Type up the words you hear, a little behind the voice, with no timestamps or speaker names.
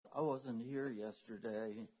wasn't here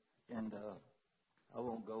yesterday, and I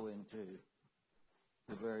won't go into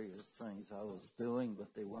the various things I was doing, but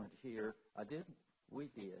they weren't here. I didn't. We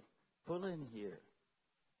did. Pull in here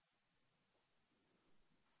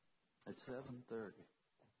at 7:30,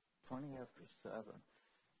 20 after 7,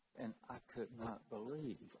 and I could not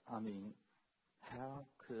believe. I mean, how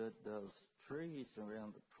could those trees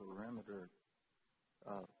around the perimeter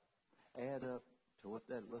add up to what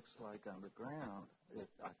that looks like on the ground?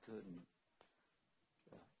 I couldn't.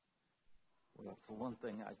 Well, for one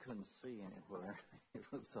thing, I couldn't see anywhere. It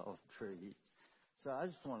was all trees. So I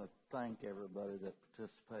just want to thank everybody that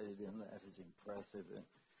participated in that. It's impressive. And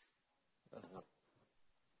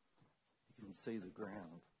you can see the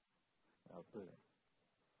ground out there.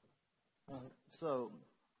 So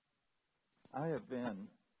I have been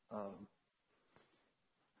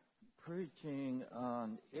preaching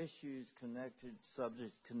on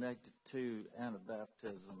subjects connected to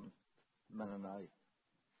Anabaptism, Mennonite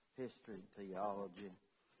history, theology.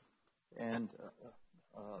 And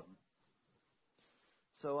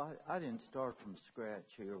so I didn't start from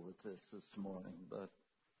scratch here with this morning, but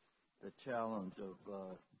the challenge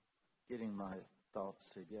of getting my thoughts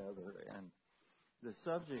together. And the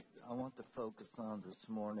subject I want to focus on this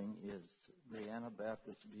morning is the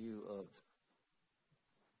Anabaptist view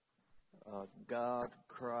of God,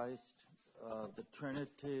 Christ, the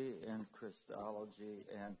Trinity, and Christology.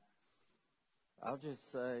 And I'll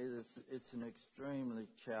just say it's an extremely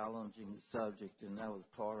challenging subject, and that was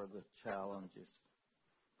part of the challenge, is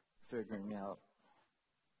figuring out,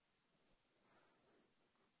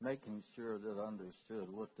 making sure that I understood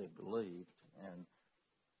what they believed, and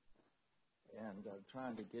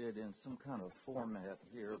trying to get it in some kind of format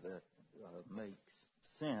here that makes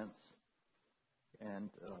sense, and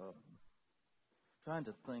trying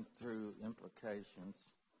to think through implications,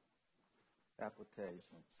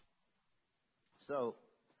 applications. So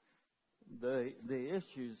the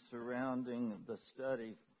issues surrounding the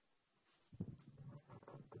study,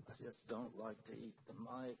 I just don't like to eat the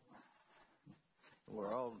mic.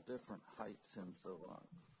 We're all different heights and so on.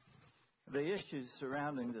 The issues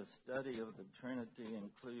surrounding the study of the Trinity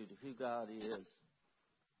include who God is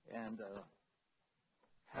and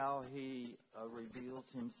how He reveals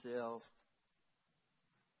Himself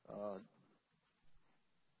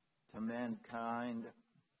to mankind.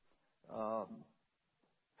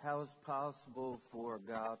 How it's possible for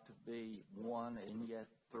God to be one and yet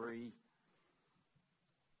three.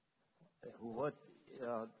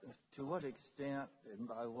 To what extent and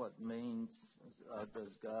by what means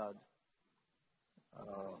does God,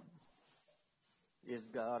 is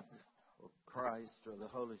God or Christ or the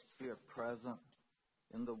Holy Spirit present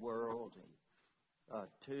in the world?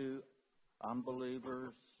 To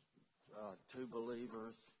unbelievers, to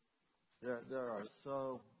believers. There are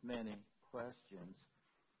so many questions,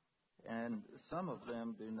 and some of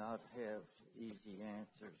them do not have easy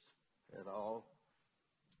answers at all.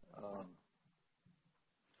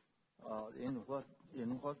 In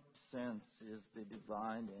what sense is the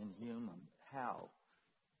divine and human? How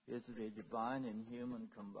is the divine and human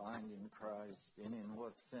combined in Christ? And in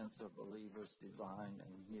what sense are believers divine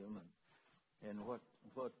and human? And what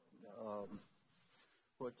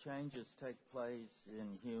changes take place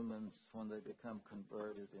in humans when they become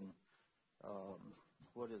converted? And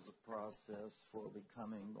what is the process for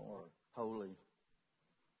becoming more holy?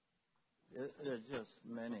 There's just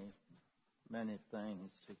many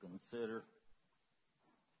things to consider.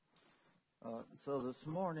 So this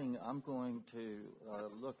morning I'm going to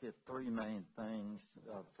look at three main things.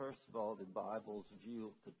 First of all, the Bible's view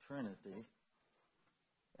of the Trinity,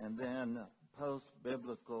 and then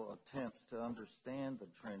post-biblical attempts to understand the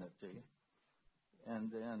Trinity,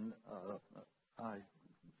 and then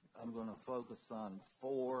I'm going to focus on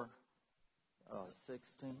four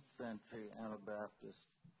 16th century Anabaptist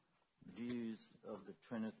views of the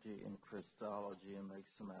Trinity and Christology and make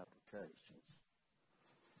some applications.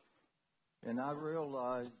 And I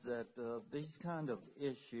realize that these kind of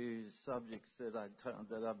issues, subjects that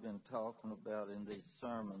I've been talking about in these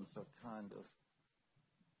sermons are kind of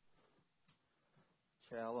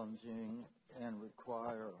challenging and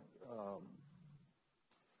require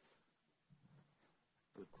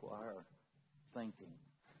thinking.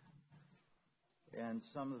 And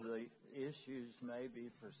some of the issues maybe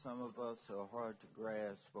for some of us are hard to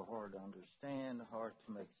grasp or hard to understand, hard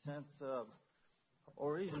to make sense of,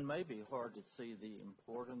 or even maybe hard to see the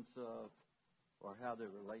importance of or how they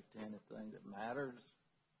relate to anything that matters.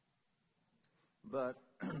 But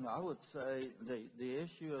I would say the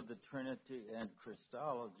issue of the Trinity and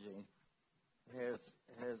Christology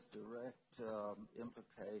has direct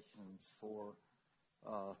implications for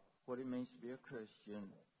what it means to be a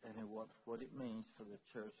Christian, and what it means for the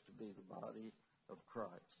church to be the body of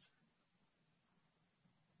Christ.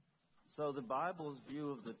 So the Bible's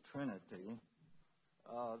view of the Trinity,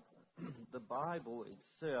 the Bible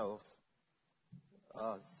itself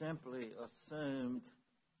simply assumed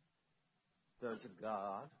there's a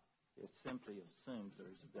God. It simply assumes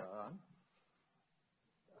there's a God.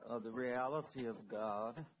 The reality of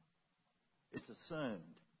God is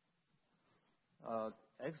assumed.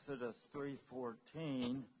 Exodus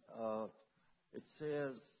 3:14, it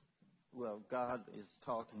says, well, God is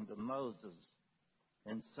talking to Moses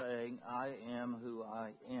and saying, I am who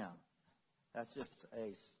I am. That's just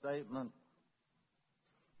a statement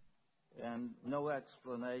and no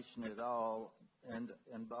explanation at all. And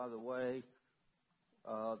by the way,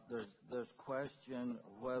 there's question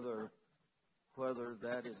whether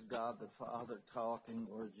that is God the Father talking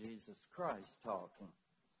or Jesus Christ talking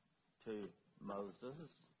to Moses.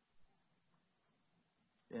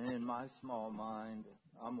 And in my small mind,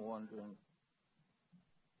 I'm wondering,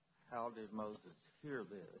 how did Moses hear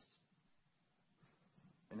this?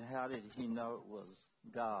 And how did he know it was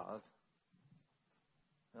God?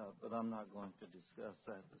 But I'm not going to discuss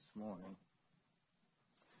that this morning.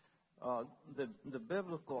 The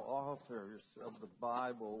biblical authors of the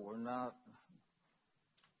Bible were not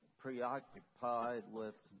preoccupied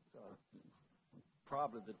with,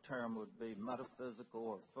 probably the term would be metaphysical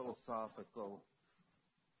or philosophical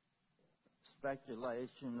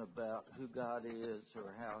speculation about who God is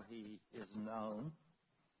or how he is known,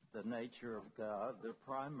 the nature of God. Their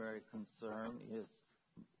primary concern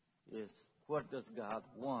is what does God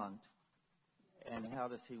want and how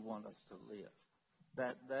does he want us to live.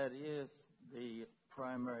 That is the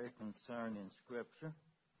primary concern in Scripture,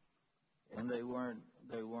 and they weren't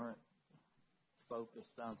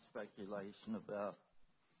focused on speculation about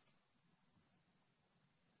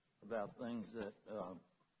things that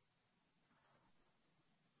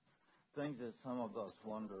some of us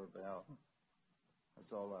wonder about.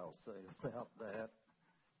 That's all I'll say about that.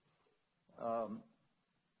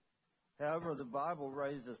 However, the Bible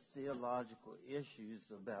raises theological issues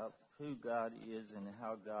about who God is and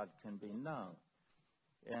how God can be known.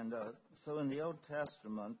 And so in the Old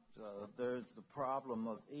Testament, there's the problem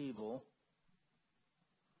of evil.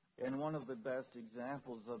 And one of the best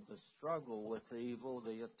examples of the struggle with evil,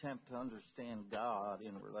 the attempt to understand God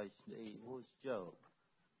in relation to evil, is Job.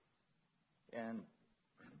 And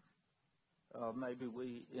maybe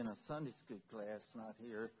we, in a Sunday school class, not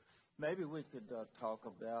here, maybe we could talk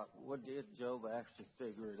about what did Job actually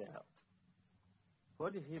figure it out.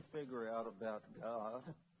 What did he figure out about God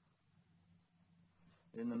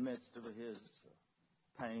in the midst of his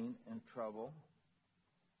pain and trouble?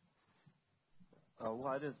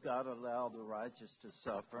 Why does God allow the righteous to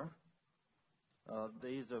suffer?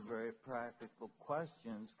 These are very practical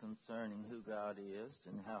questions concerning who God is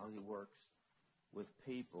and how he works with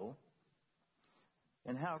people.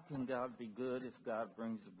 And how can God be good if God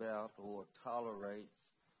brings about or tolerates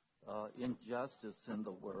injustice in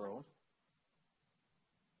the world?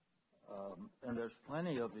 And there's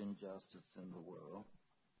plenty of injustice in the world.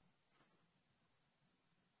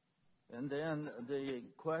 And then the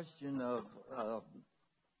question of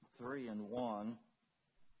 3 and 1.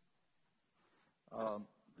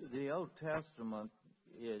 The Old Testament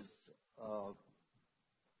is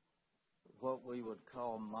what we would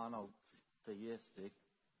call monotheistic.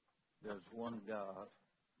 There's one God.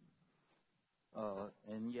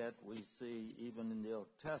 And yet we see, even in the Old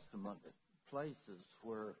Testament, places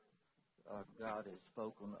where God is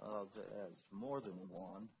spoken of as more than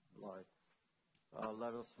one, like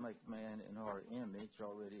let us make man in our image,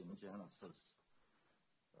 already in Genesis.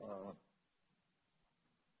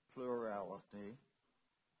 Plurality.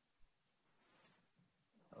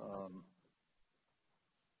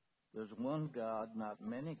 There's one God, not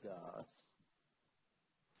many gods.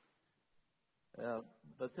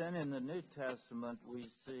 But then in the New Testament, we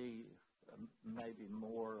see maybe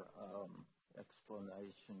more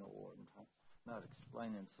explanation, or not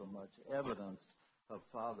explaining so much, evidence of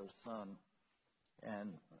Father, Son,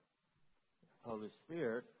 and Holy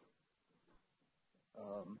Spirit.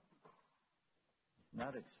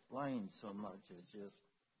 Not explained so much as just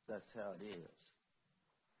that's how it is.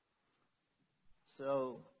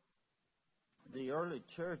 So the early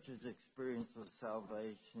church's experience of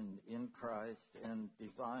salvation in Christ and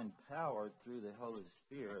divine power through the Holy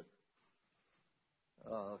Spirit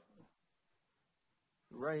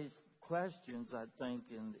raised questions, I think,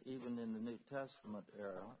 even in the New Testament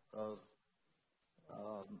era, of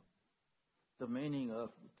the meaning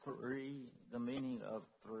of three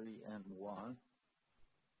and one,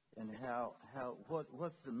 and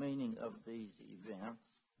what's the meaning of these events,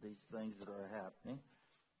 these things that are happening.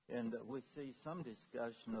 And we see some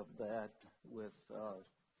discussion of that with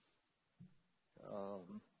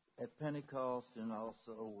at Pentecost and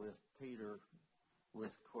also with Peter,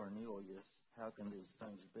 with Cornelius. How can these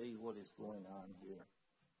things be? What is going on here?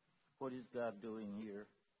 What is God doing here?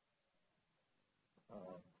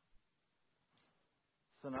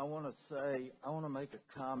 So now I want to make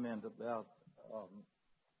a comment about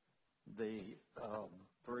the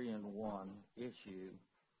 3-in-1 issue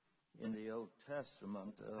in the Old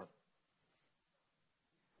Testament.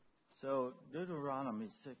 So Deuteronomy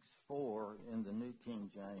 6:4 in the New King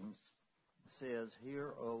James says,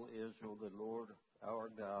 "Hear, O Israel, the Lord our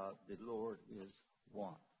God, the Lord is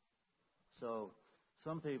one." So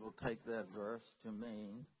some people take that verse to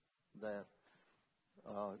mean that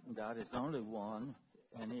God is only one,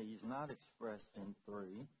 and he's not expressed in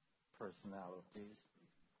three personalities.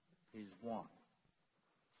 He's one.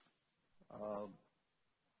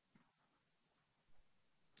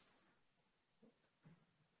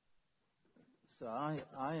 So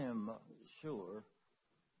I am sure,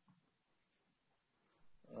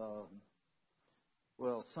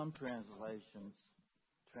 some translations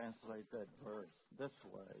translate that verse this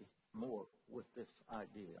way, more with this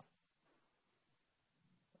idea.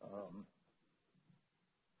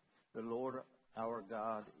 The Lord our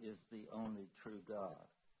God is the only true God.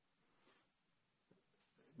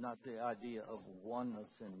 Not the idea of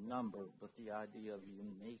oneness in number, but the idea of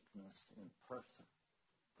uniqueness in person.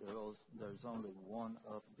 There's only one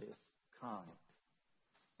of this kind.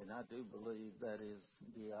 And I do believe that is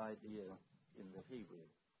the idea in the Hebrew.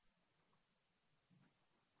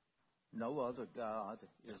 No other God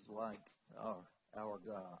is like our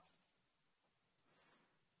God.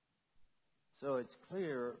 So it's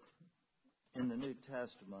clear in the New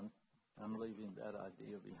Testament, I'm leaving that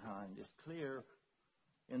idea behind, it's clear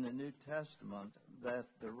in the New Testament that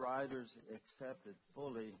the writers accepted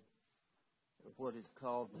fully what is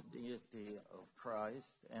called the deity of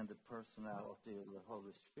Christ and the personality of the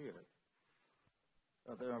Holy Spirit.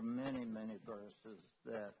 There are many, many verses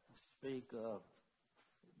that speak of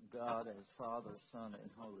God as Father, Son,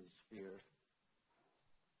 and Holy Spirit.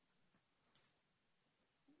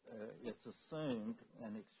 It's assumed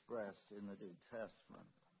and expressed in the New Testament.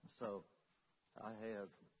 So I have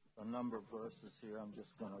a number of verses here I'm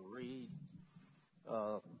just going to read.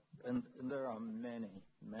 And there are many,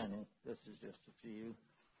 many. This is just a few.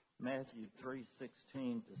 Matthew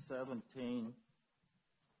 3:16 to 17.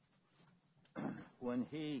 When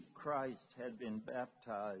he, Christ, had been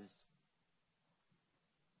baptized,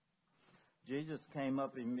 Jesus came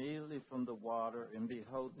up immediately from the water, and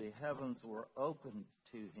behold, the heavens were opened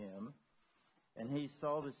to him, and he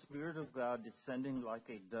saw the Spirit of God descending like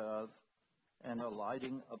a dove and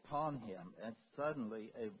alighting upon him. And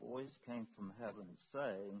suddenly a voice came from heaven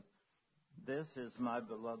saying, "This is my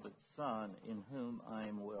beloved Son, in whom I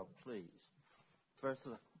am well pleased."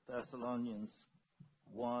 1 Thessalonians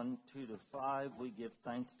 1:2-5, we give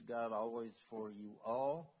thanks to God always for you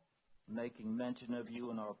all, making mention of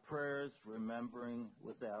you in our prayers, remembering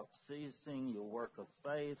without ceasing your work of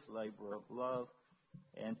faith, labor of love,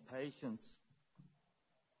 and patience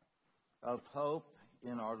of hope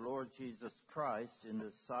in our Lord Jesus Christ in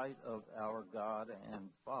the sight of our God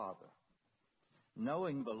and Father.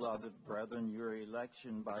 Knowing, beloved brethren, your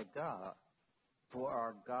election by God, for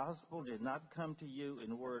our gospel did not come to you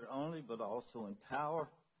in word only, but also in power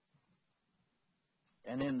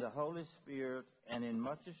and in the Holy Spirit and in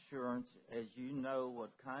much assurance, as you know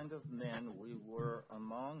what kind of men we were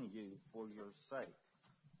among you for your sake.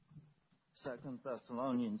 2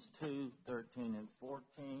 Thessalonians 2:13 and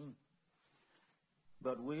 14.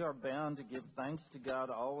 But we are bound to give thanks to God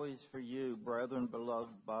always for you, brethren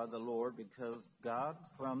beloved by the Lord, because God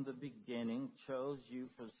from the beginning chose you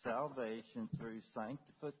for salvation through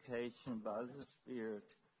sanctification by the Spirit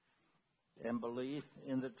and belief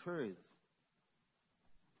in the truth,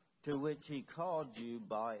 to which he called you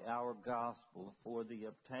by our gospel for the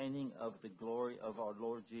obtaining of the glory of our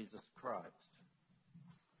Lord Jesus Christ.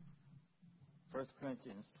 1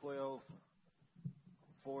 Corinthians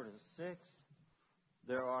 12:4-6.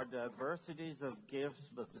 There are diversities of gifts,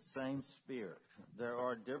 but the same Spirit. There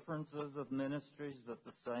are differences of ministries, but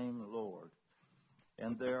the same Lord.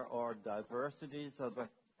 And there are diversities of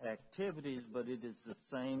activities, but it is the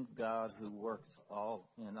same God who works all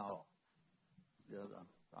in all.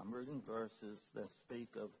 I'm reading verses that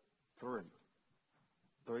speak of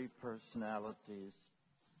three personalities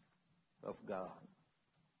of God.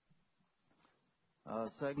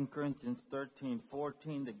 2 Corinthians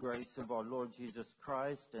 13:14, the grace of our Lord Jesus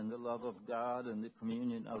Christ and the love of God and the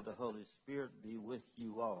communion of the Holy Spirit be with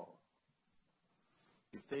you all.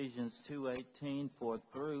 Ephesians 2:18, for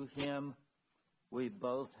through him we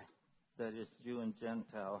both, that is Jew and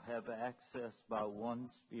Gentile, have access by one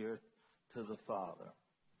Spirit to the Father.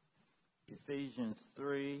 Ephesians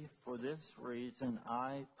 3, for this reason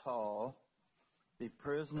I, Paul, the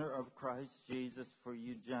prisoner of Christ Jesus for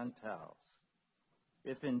you Gentiles,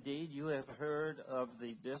 if indeed you have heard of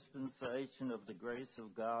the dispensation of the grace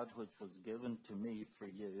of God which was given to me for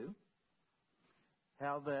you,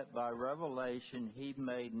 how that by revelation he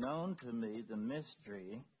made known to me the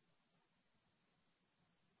mystery,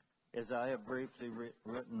 as I have briefly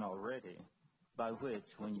written already, by which,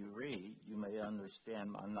 when you read, you may understand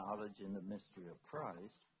my knowledge in the mystery of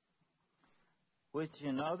Christ, which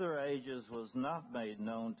in other ages was not made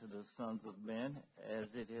known to the sons of men,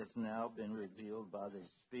 as it has now been revealed by the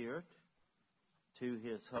Spirit to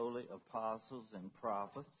his holy apostles and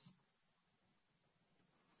prophets,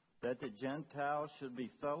 that the Gentiles should be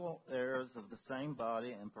fellow heirs of the same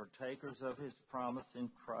body and partakers of his promise in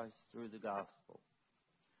Christ through the gospel,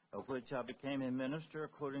 of which I became a minister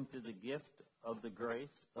according to the gift of the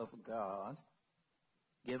grace of God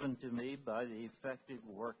given to me by the effective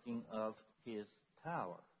working of his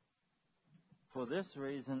power. For this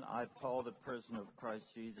reason I, Paul, the prisoner of Christ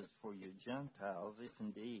Jesus for you Gentiles, if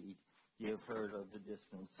indeed ye have heard of the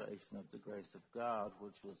dispensation of the grace of God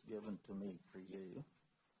which was given to me for you,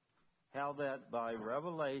 how that by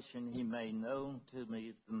revelation he made known to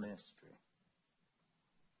me the mystery.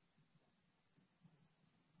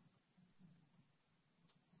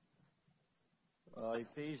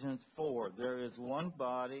 Ephesians 4, there is one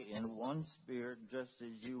body and one Spirit, just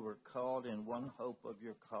as you were called in one hope of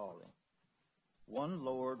your calling. One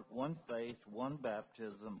Lord, one faith, one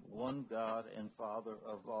baptism, one God and Father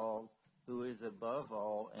of all, who is above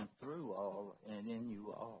all and through all and in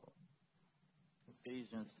you all.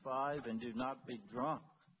 Ephesians 5, and do not be drunk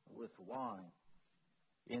with wine,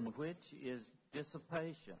 in which is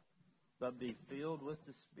dissipation, but be filled with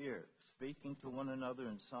the Spirit, speaking to one another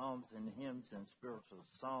in psalms and hymns and spiritual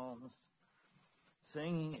songs,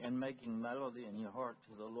 singing and making melody in your heart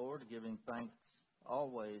to the Lord, giving thanks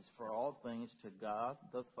always for all things to God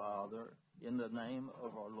the Father in the name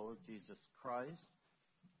of our Lord Jesus Christ,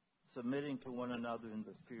 submitting to one another in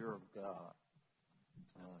the fear of God.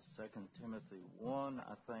 2 Timothy 1,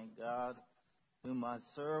 I thank God, whom I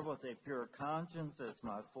serve with a pure conscience, as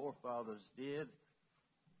my forefathers did,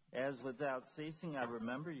 as without ceasing I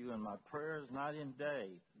remember you in my prayers night and day,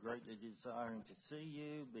 greatly desiring to see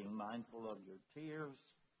you, being mindful of your tears,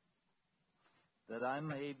 that I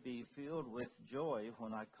may be filled with joy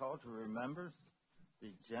when I call to remembrance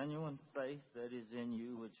the genuine faith that is in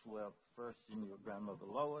you, which dwelt first in your grandmother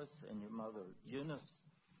Lois and your mother Eunice,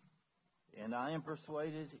 and I am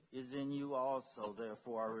persuaded is in you also.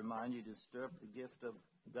 Therefore I remind you to stir up the gift of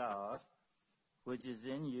God, which is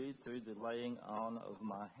in you through the laying on of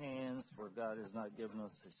my hands. For God has not given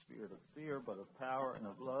us a spirit of fear, but of power and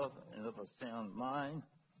of love and of a sound mind.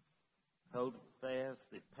 Hold fast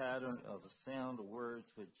the pattern of sound words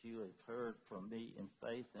which you have heard from me in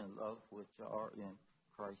faith and love which are in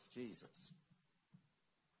Christ Jesus.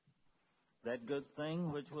 That good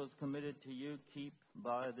thing which was committed to you, keep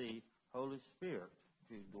by the Holy Spirit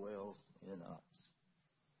who dwells in us.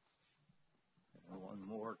 And one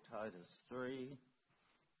more, Titus 3.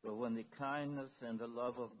 But when the kindness and the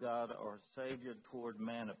love of God our Savior toward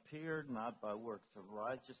man appeared, not by works of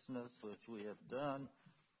righteousness which we have done,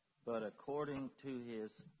 but according to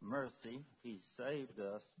his mercy, he saved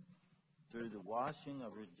us through the washing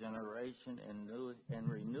of regeneration and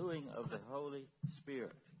renewing of the Holy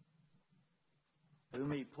Spirit,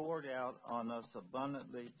 whom he poured out on us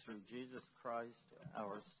abundantly through Jesus Christ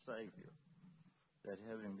our Savior, that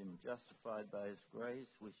having been justified by his grace,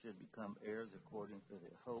 we should become heirs according to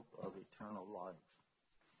the hope of eternal life.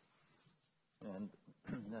 And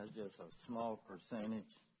that's just a small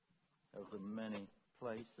percentage of the many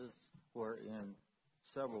places where in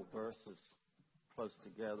several verses close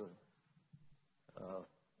together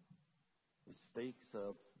it speaks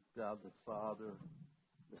of God the Father,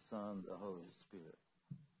 the Son, the Holy Spirit.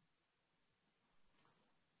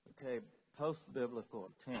 Okay,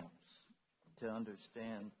 post-biblical attempts to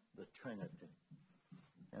understand the Trinity.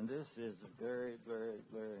 And this is very, very,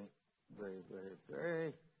 very, very, very,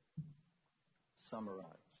 very summarized.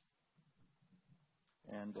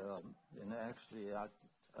 And actually, I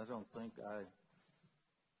don't think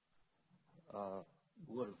I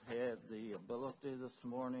would have had the ability this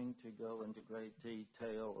morning to go into great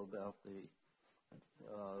detail about the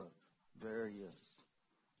various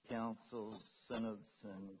councils, synods,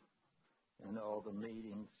 and all the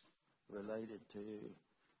meetings related to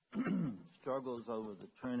struggles over the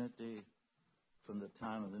Trinity from the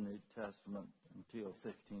time of the New Testament until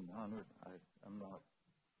 1500. I'm not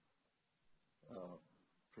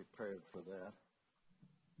prepared for that.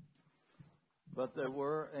 But there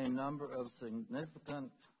were a number of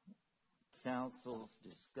significant councils,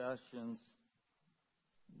 discussions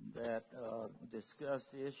that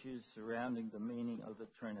discussed issues surrounding the meaning of the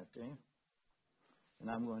Trinity, and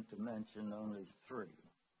I'm going to mention only three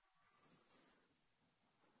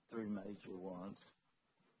major ones.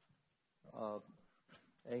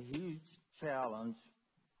 A huge challenge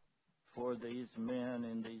for these men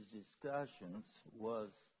in these discussions was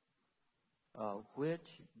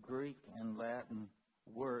which Greek and Latin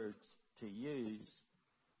words to use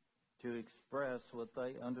to express what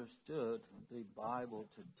they understood the Bible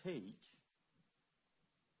to teach.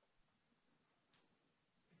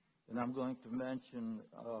 And I'm going to mention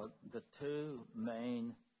the two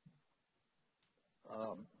main,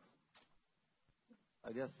 I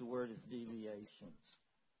guess the word is deviations.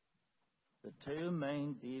 The two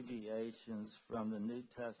main deviations from the New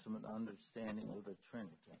Testament understanding of the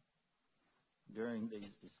Trinity during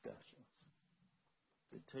these discussions.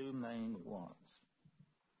 The two main ones.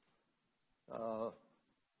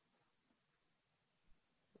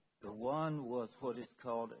 The one was what is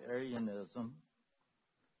called Arianism,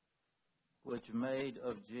 which made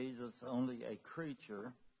of Jesus only a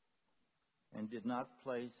creature and did not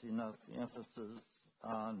place enough emphasis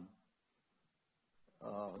on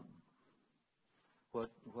what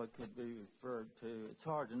could be referred to. It's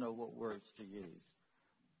hard to know what words to use.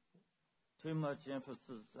 Too much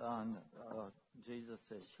emphasis on Jesus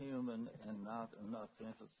as human and not enough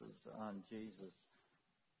emphasis on Jesus.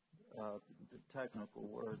 The technical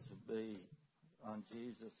words would be on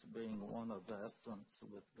Jesus being one of essence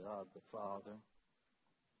with God the Father.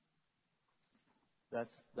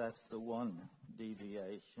 That's the one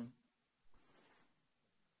deviation.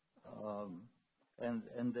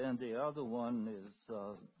 And then the other one is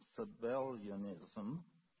Sabellianism,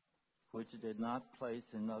 which did not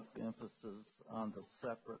place enough emphasis on the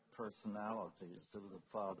separate personalities of the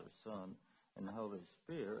Father, Son, and Holy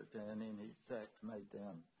Spirit, and in effect made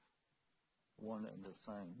them one and the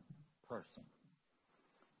same person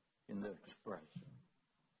in their expression.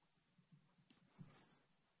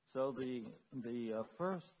 So the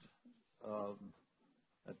first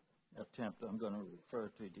attempt I'm going to refer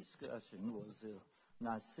to discussion was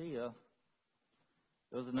Nicaea.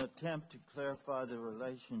 It was an attempt to clarify the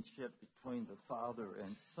relationship between the Father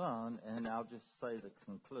and Son, and I'll just say the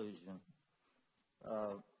conclusion.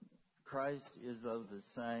 Christ is of the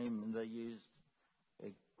same, and they used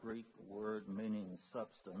a Greek word meaning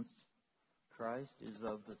substance. Christ is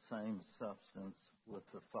of the same substance with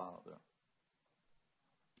the Father.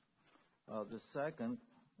 The second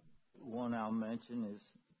one I'll mention is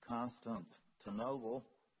Constantinople.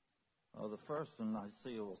 The first one,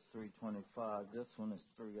 Nicaea, was 325. This one is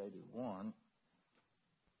 381.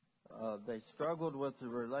 They struggled with the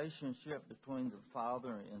relationship between the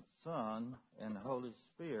Father and Son and Holy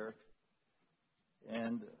Spirit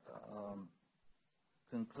and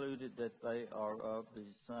concluded that they are of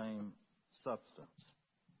the same substance.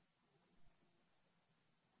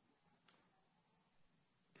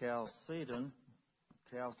 Chalcedon,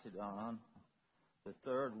 the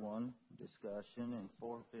third one, discussion in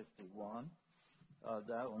 451.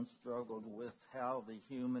 That one struggled with how the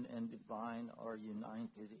human and divine are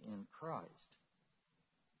united in Christ.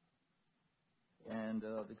 And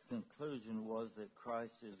the conclusion was that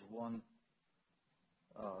Christ is one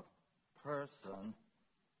person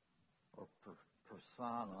or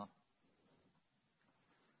persona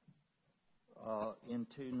in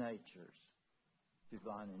two natures,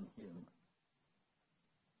 divine and human.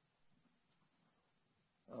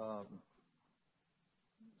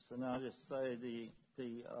 So now just say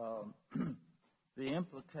the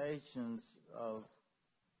implications of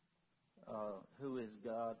who is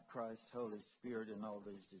God, Christ, Holy Spirit in all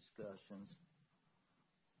these discussions.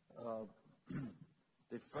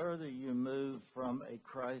 The further you move from a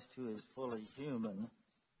Christ who is fully human,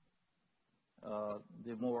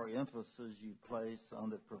 the more emphasis you place on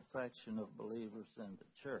the perfection of believers in the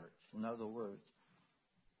church. In other words,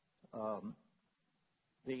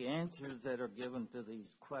 the answers that are given to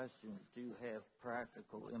these questions do have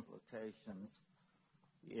practical implications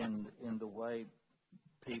in the way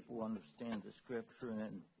people understand the Scripture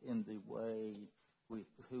and in the way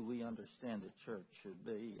who we understand the church should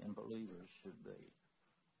be and believers should be.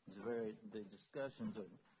 The discussions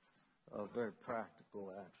are very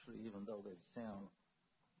practical, actually, even though they sound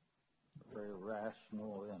very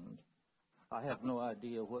rational, and I have no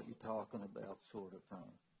idea what you're talking about sort of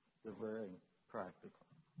thing. They're very practical.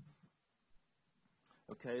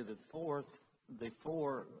 Okay, the four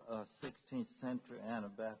 16th century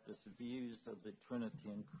Anabaptist views of the Trinity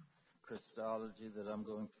and Christology that I'm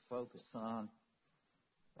going to focus on,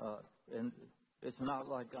 and it's not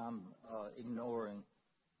like I'm ignoring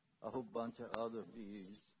a whole bunch of other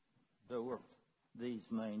views. There were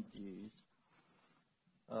these main views,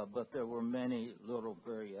 but there were many little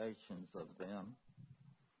variations of them.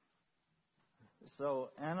 So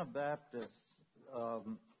Anabaptists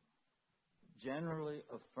generally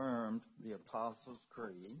affirmed the Apostles'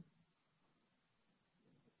 Creed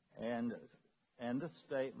and the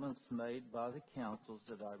statements made by the councils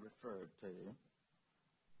that I referred to.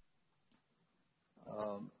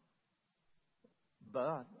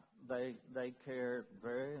 But they cared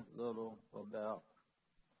very little about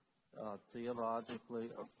theologically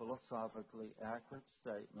or philosophically accurate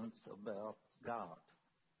statements about God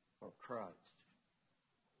or Christ.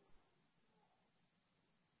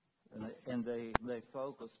 And they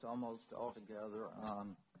focused almost altogether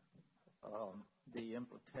on the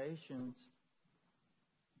implications,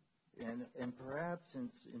 and perhaps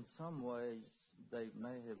in some ways they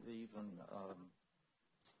may have even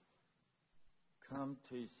come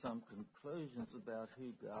to some conclusions about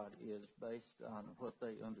who God is based on what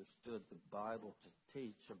they understood the Bible to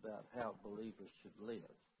teach about how believers should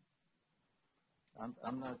live.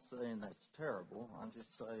 I'm not saying that's terrible. I'm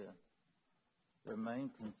just saying their main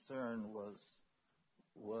concern was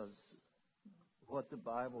what the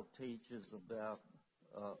Bible teaches about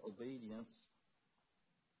obedience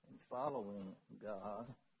and following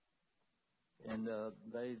God, and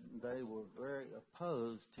they were very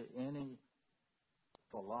opposed to any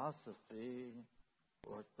philosophy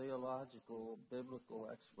or theological biblical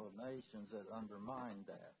explanations that undermined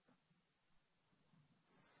that.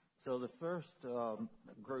 So the first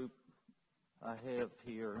group I have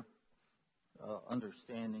here,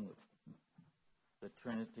 understanding of the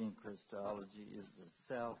Trinity and Christology, is the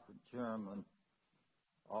South German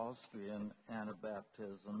Austrian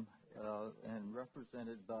Anabaptism, and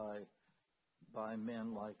represented by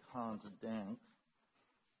men like Hans Denk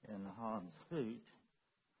and Hans Hut.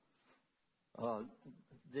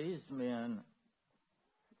 These men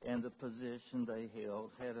and the position they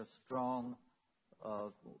held had a strong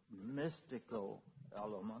mystical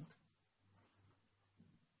element.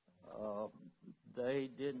 They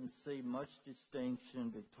didn't see much distinction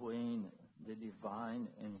between the divine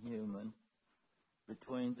and human,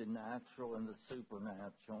 between the natural and the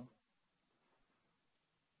supernatural.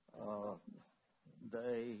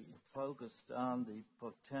 They focused on the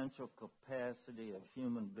potential capacity of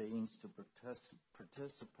human beings to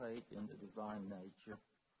participate in the divine nature.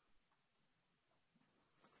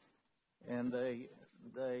 And they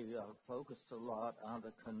focused a lot on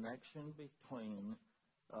the connection between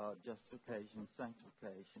justification and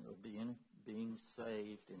sanctification, or being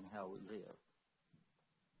saved and how we live.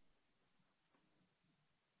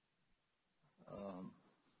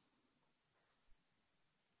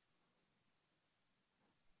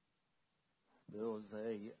 There was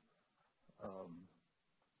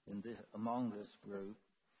among this group,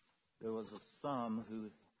 there was a son who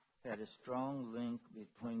had a strong link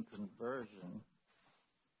between conversion,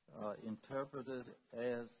 interpreted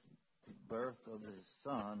as the birth of his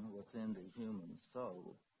son within the human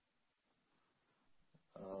soul.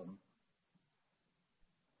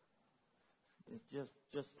 It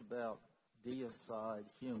just about deified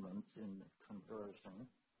humans in conversion.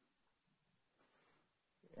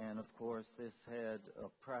 And of course, this had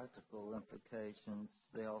practical implications.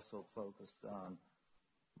 They also focused on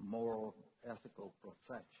moral, ethical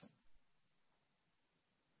perfection.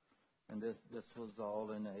 And this was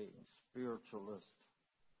all in a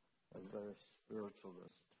very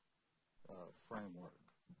spiritualist framework.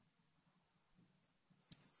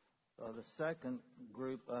 The second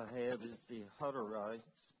group I have is the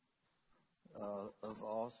Hutterites of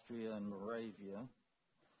Austria and Moravia,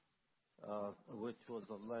 which was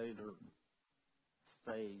a later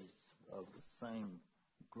phase of the same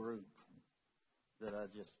group that I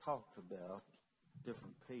just talked about,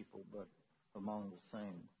 different people, but among the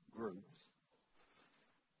same groups.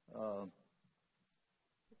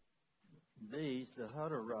 The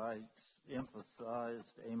Hutterites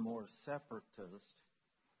emphasized a more separatist,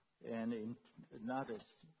 and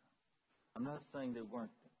I'm not saying they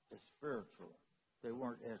weren't as spiritual. They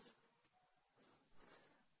weren't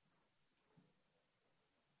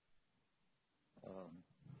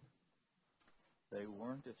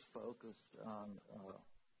as focused on,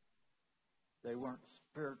 they weren't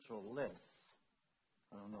spiritualists,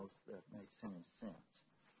 I don't know if that makes any sense,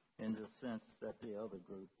 in the sense that the other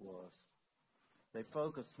group was. They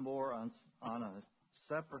focused more on a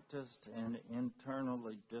separatist and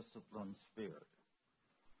internally disciplined spirit.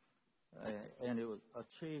 And it was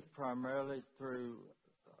achieved primarily through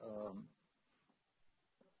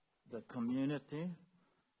the community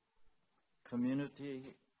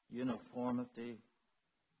uniformity.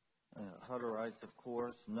 Hutterites, of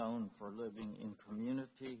course, known for living in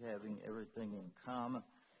community, having everything in common,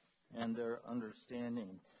 and their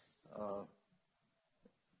understanding of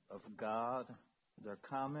God, their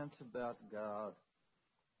comments about God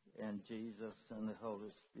and Jesus and the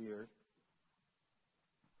Holy Spirit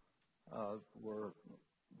were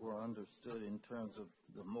understood in terms of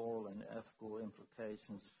the moral and ethical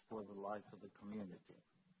implications for the life of the community.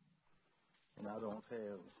 And I don't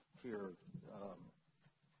have here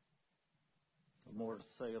more to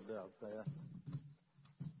say about that.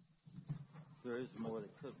 There is more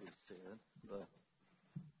that could be said, but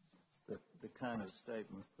the kind of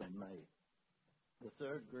statements they made. The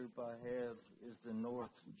third group I have is the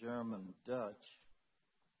North German Dutch,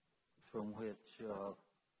 from which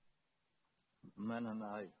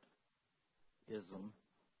Mennonitism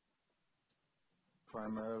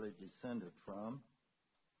primarily descended from.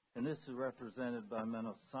 And this is represented by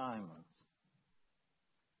Menno Simons.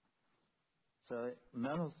 So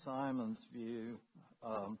Menno Simons' view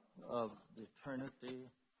of the Trinity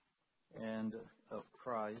and of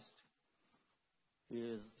Christ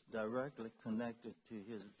is directly connected to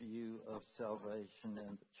his view of salvation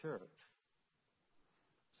and the church.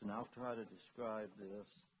 So now I'll try to describe this.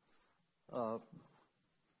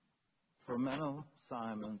 For Menno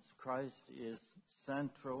Simons, Christ is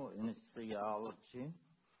central in his theology.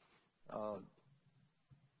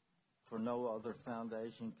 For no other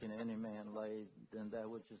foundation can any man lay than that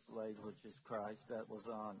which is laid, which is Christ. That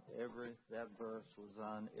verse was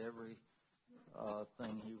on every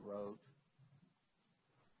thing he wrote.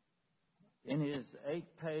 In his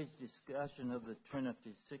 8-page discussion of the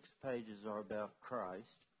Trinity, 6 pages are about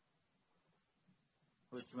Christ,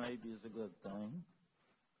 which maybe is a good thing.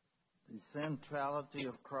 The centrality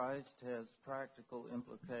of Christ has practical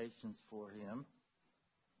implications for him.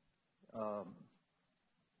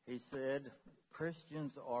 He said,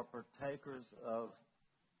 Christians are partakers of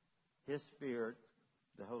His Spirit,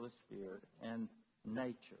 the Holy Spirit, and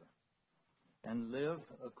nature, and live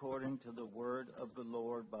according to the word of the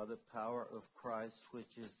Lord by the power of Christ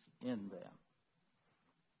which is in them.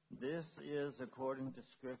 This is, according to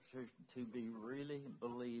Scripture, to be really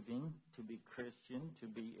believing, to be Christian, to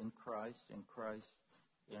be in Christ, and Christ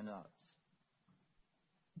in us.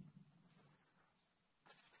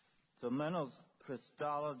 So Menno's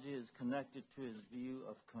Christology is connected to his view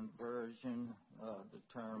of conversion. The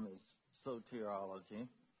term is soteriology.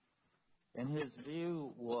 And his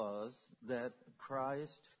view was that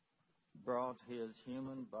Christ brought his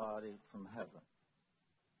human body from heaven.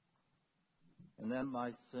 And that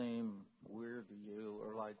might seem weird to you,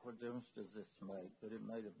 or like, what difference does this make? But it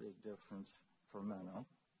made a big difference for Menno.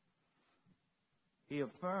 He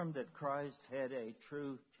affirmed that Christ had a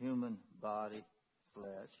true human body,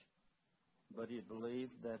 flesh, but he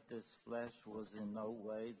believed that this flesh was in no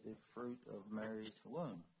way the fruit of Mary's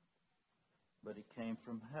womb, but it came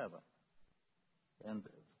from heaven. And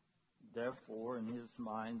therefore, in his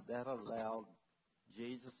mind, that allowed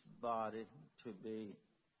Jesus' body to be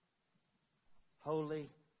holy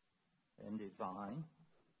and divine.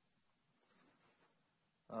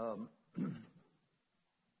 I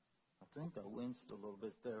think I winced a little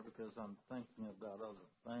bit there because I'm thinking about other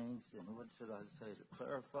things, and what should I say to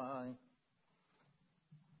clarify?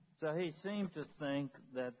 So he seemed to think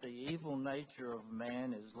that the evil nature of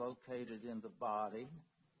man is located in the body,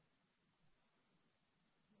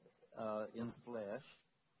 in flesh,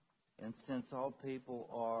 and since all people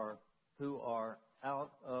who are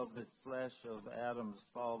out of the flesh of Adam's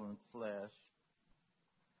fallen flesh,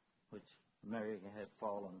 which Mary had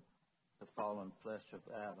the fallen flesh of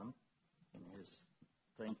Adam in his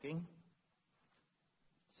thinking,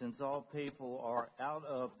 since all people are out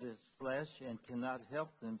of this flesh and cannot help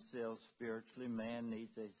themselves spiritually, man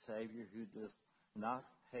needs a Savior who does not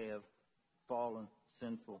have fallen,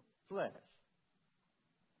 sinful flesh.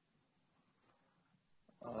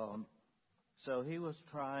 So he was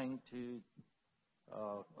trying to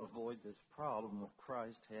avoid this problem of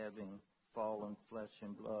Christ having fallen flesh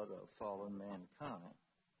and blood of fallen mankind.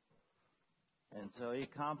 And so he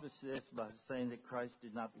accomplished this by saying that Christ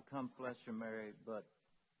did not become flesh in Mary, but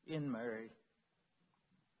in Mary.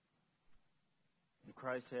 And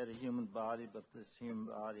Christ had a human body, but this human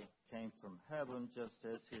body came from heaven, just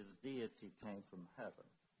as his deity came from heaven.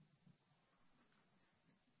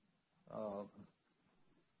 Uh,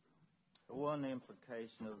 One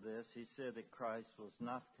implication of this, he said that Christ was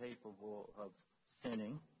not capable of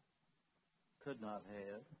sinning, could not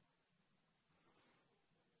have,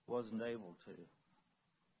 wasn't able to.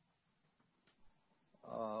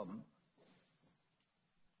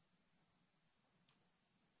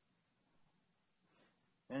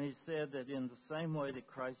 And he said that in the same way that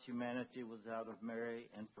Christ's humanity was out of Mary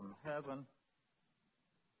and from heaven,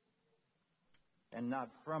 and not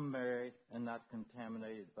from Mary and not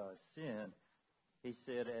contaminated by sin, he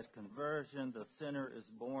said at conversion the sinner is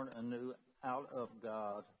born anew out of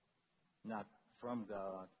God, not from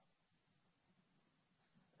God,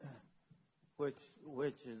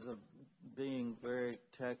 which is being very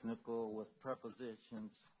technical with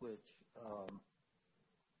prepositions, which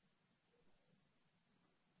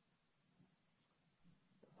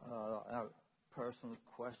I personally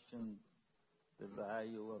question the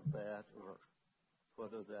value of that, or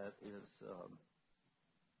whether that is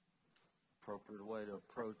appropriate way to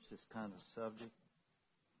approach this kind of subject.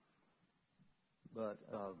 But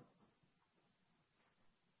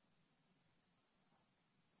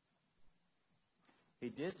he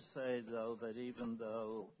did say, though, that even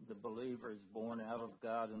though the believer is born out of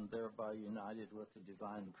God and thereby united with the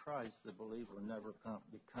divine Christ, the believer never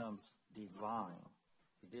becomes divine.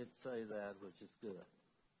 He did say that, which is good.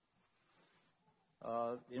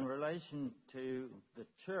 In relation to the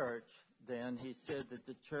church, then, he said that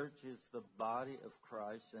the church is the body of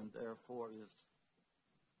Christ and therefore is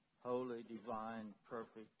holy, divine,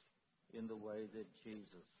 perfect in the way that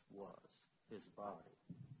Jesus was, his body.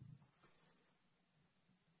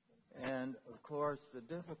 And, of course, the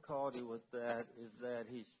difficulty with that is that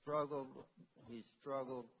he struggled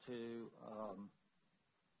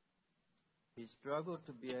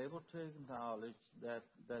to be able to acknowledge that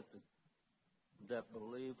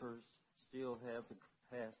believers still have the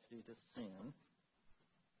capacity to sin,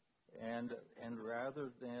 and rather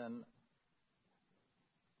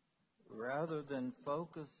than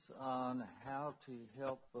focus on how to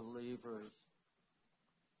help believers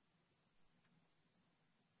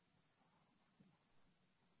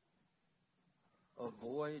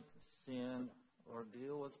avoid sin or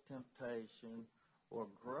deal with temptation or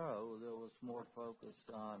grow, there was more focus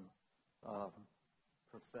on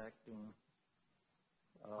perfecting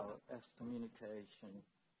excommunication.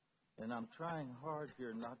 And I'm trying hard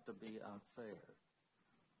here not to be unfair.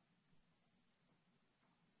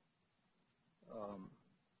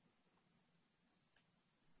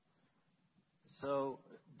 So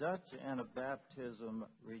Dutch Anabaptism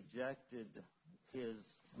rejected his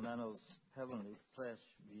Menno's heavenly flesh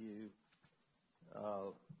view,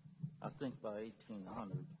 I think by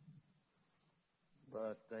 1800.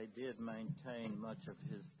 But they did maintain much of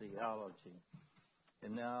his theology.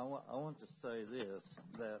 And now I want to say this,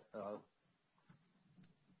 that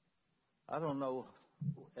I don't know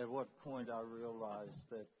at what point I realized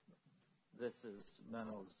that this is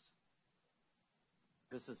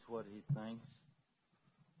what he thinks.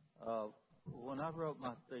 When I wrote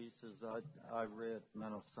my thesis, I read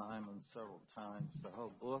Menno Simon several times, the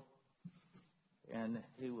whole book, and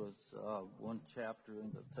he was one chapter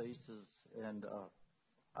in the thesis, and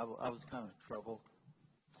I was kind of troubled.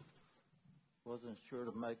 Wasn't sure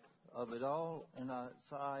to make of it all, and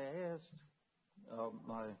so I asked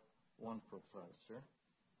my one professor,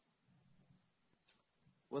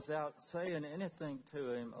 without saying anything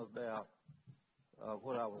to him about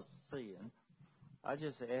what I was seeing, I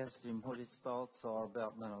just asked him what his thoughts are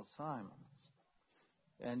about Menno Simons.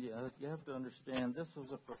 And you have to understand, this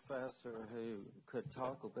was a professor who could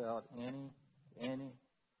talk about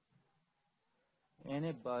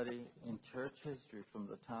anybody in church history from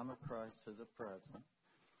the time of Christ to the present,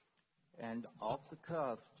 and off the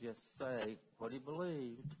cuff just say what he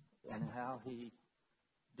believed and how he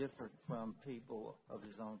differed from people of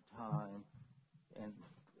his own time. And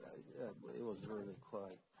it was really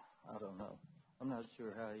quite, I don't know. I'm not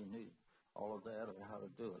sure how he knew all of that or how to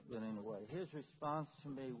do it. But anyway, his response to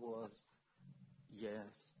me was,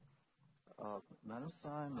 yes, Menno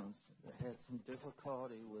Simons had some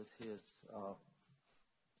difficulty with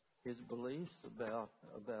his beliefs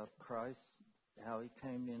about Christ, how he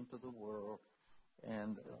came into the world,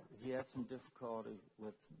 and he had some difficulty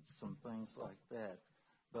with some things like that.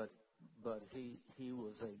 But he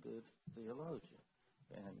was a good theologian,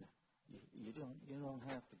 and you don't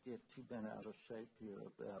have to get too bent out of shape here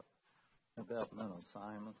about Menno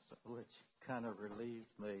Simons, which kind of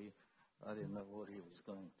relieved me. I didn't know what he was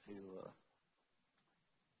going to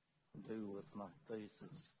do with my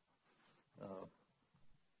thesis.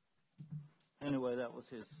 Anyway, that was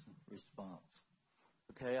his response.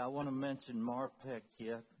 Okay, I want to mention Marpeck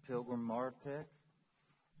yet, Pilgrim Marpeck.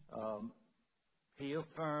 He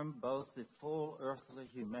affirmed both the full earthly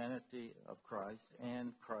humanity of Christ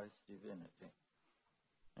and Christ's divinity.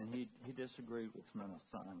 And he disagreed with mental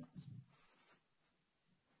science.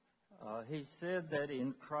 He said that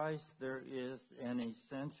in Christ there is an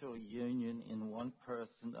essential union in one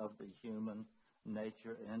person of the human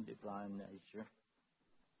nature and divine nature.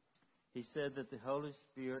 He said that the Holy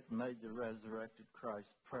Spirit made the resurrected Christ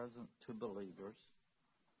present to believers.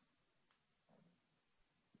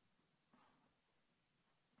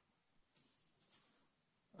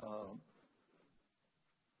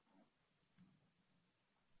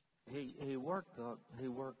 He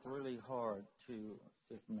worked really hard to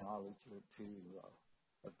acknowledge or to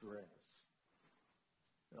address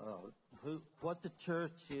what the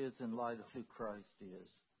church is in light of who Christ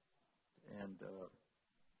is, and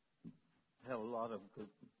had a lot of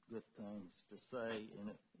good things to say and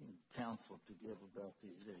counsel to give about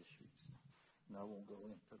these issues, and I won't go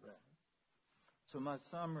into that. So my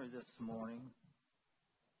summary this morning: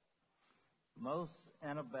 most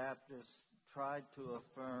Anabaptists tried to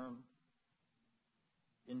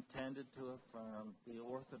intended to affirm the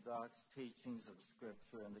orthodox teachings of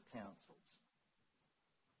Scripture and the councils.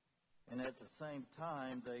 And at the same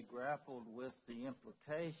time, they grappled with the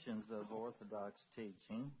implications of orthodox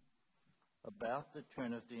teaching about the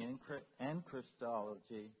Trinity and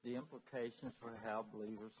Christology, the implications for how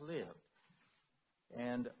believers lived.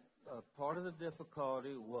 And part of the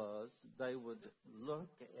difficulty was they would look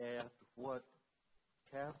at what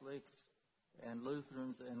Catholics and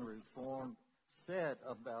Lutherans and Reformed said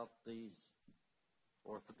about these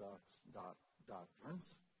orthodox doctrines,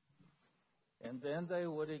 and then they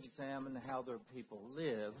would examine how their people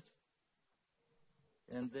lived,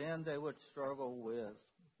 and then they would struggle with,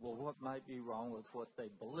 well, what might be wrong with what they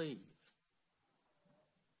believe.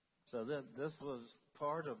 So this was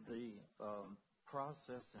part of the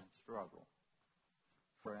process and struggle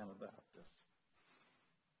for Anabaptists.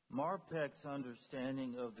 Marpeck's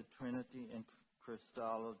understanding of the Trinity and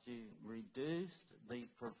Christology reduced the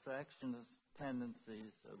perfectionist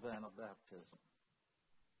tendencies of Anabaptism.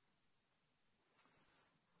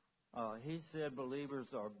 He said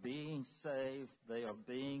believers are being saved, they are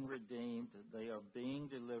being redeemed, they are being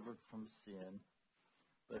delivered from sin,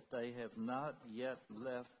 but they have not yet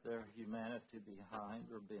left their humanity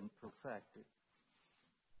behind or been perfected.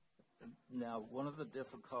 Now, one of the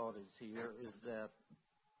difficulties here is that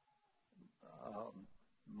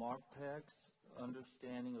Marpeck's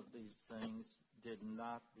understanding of these things did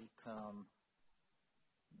not become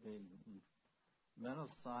the Menno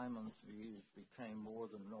Simon's views became more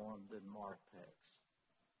the norm than Marpeck's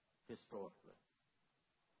historically.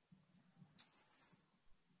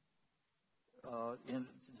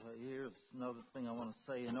 Here's another thing I want to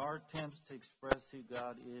say. In our attempts to express who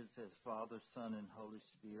God is as Father, Son, and Holy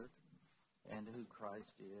Spirit, and who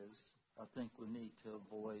Christ is, I think we need to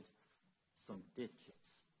avoid some ditches.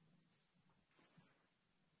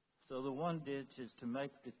 So the one ditch is to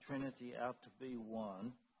make the Trinity out to be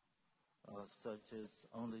one, such as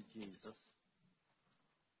only Jesus.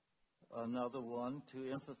 Another one, to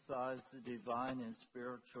emphasize the divine and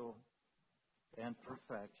spiritual and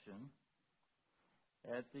perfection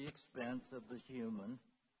at the expense of the human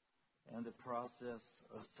and the process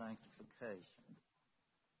of sanctification.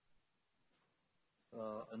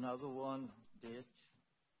 Another one, ditch,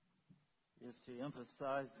 is to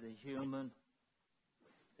emphasize the human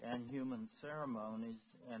and human ceremonies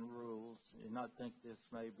and rules, and I think this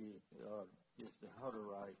maybe is the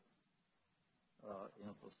Hutterite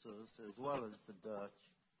emphasis, as well as the Dutch,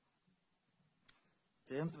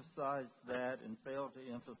 to emphasize that and fail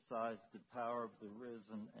to emphasize the power of the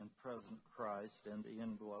risen and present Christ and the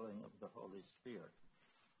indwelling of the Holy Spirit.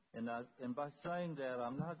 And by saying that,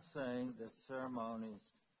 I'm not saying that ceremonies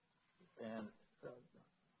and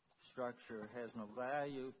structure has no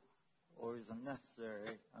value or isn't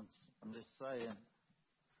necessary. I'm just saying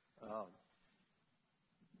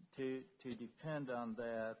to depend on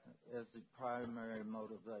that as the primary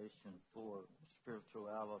motivation for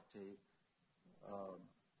spirituality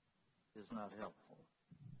is not helpful.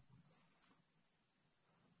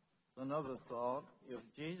 Another thought: if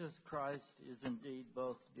Jesus Christ is indeed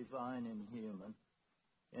both divine and human,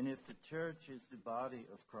 and if the church is the body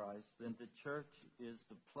of Christ, then the church is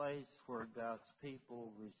the place where God's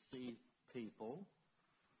people receive people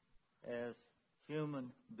as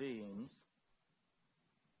human beings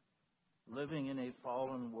living in a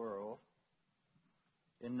fallen world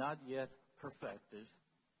and not yet perfected.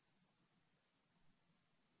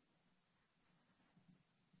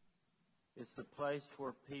 It's the place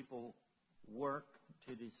where people work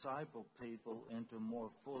to disciple people into more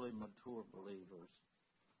fully mature believers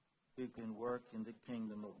who can work in the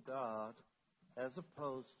kingdom of God, as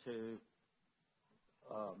opposed to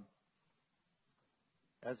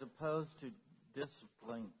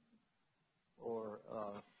discipline or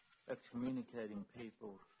excommunicating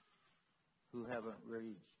people who haven't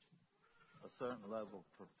reached a certain level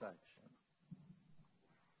of perfection.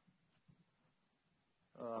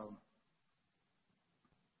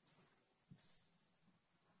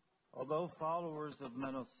 Although followers of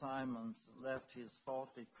Menno Simons left his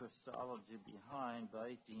faulty Christology behind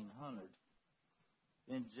by 1800,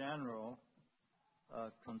 in general,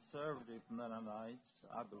 conservative Mennonites,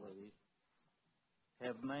 I believe,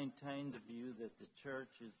 have maintained the view that the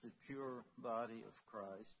church is the pure body of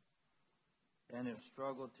Christ and have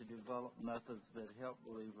struggled to develop methods that help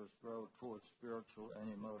believers grow towards spiritual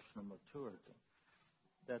and emotional maturity.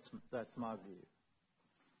 That's my view.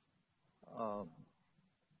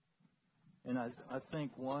 And I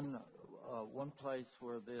think one place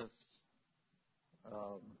where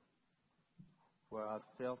where I've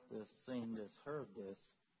felt this, seen this, heard this,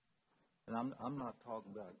 and I'm not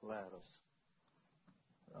talking about Gladys.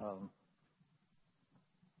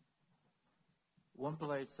 One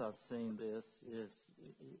place I've seen this is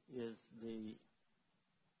the,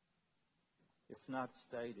 if not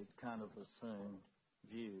stated, kind of assumed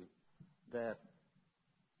view that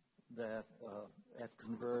at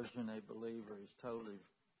conversion a believer is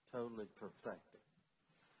totally perfected.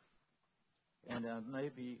 And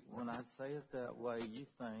maybe when I say it that way, you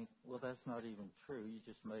think, well, that's not even true. You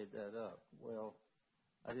just made that up. Well,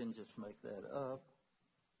 I didn't just make that up.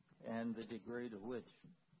 And the degree to which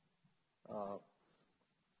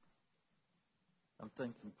I'm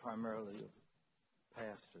thinking primarily of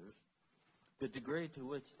pastors. The degree to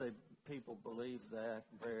which people believe that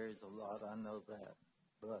varies a lot. I know that,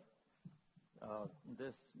 but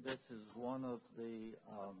this is one of the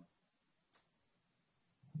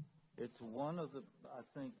it's one of the, I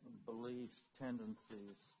think, beliefs,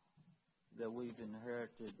 tendencies that we've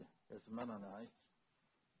inherited as Mennonites.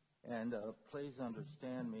 And please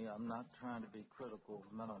understand me, I'm not trying to be critical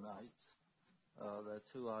of Mennonites. That's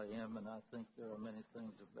who I am, and I think there are many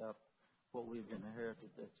things about what we've inherited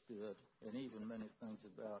that's good, and even many things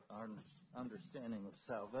about our understanding of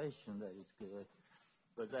salvation that is good.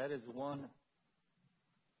 But that is one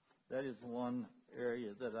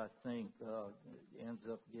area that I think ends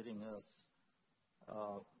up getting us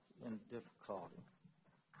in difficulty.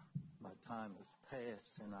 My time has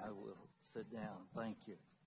passed, and I will sit down. Thank you.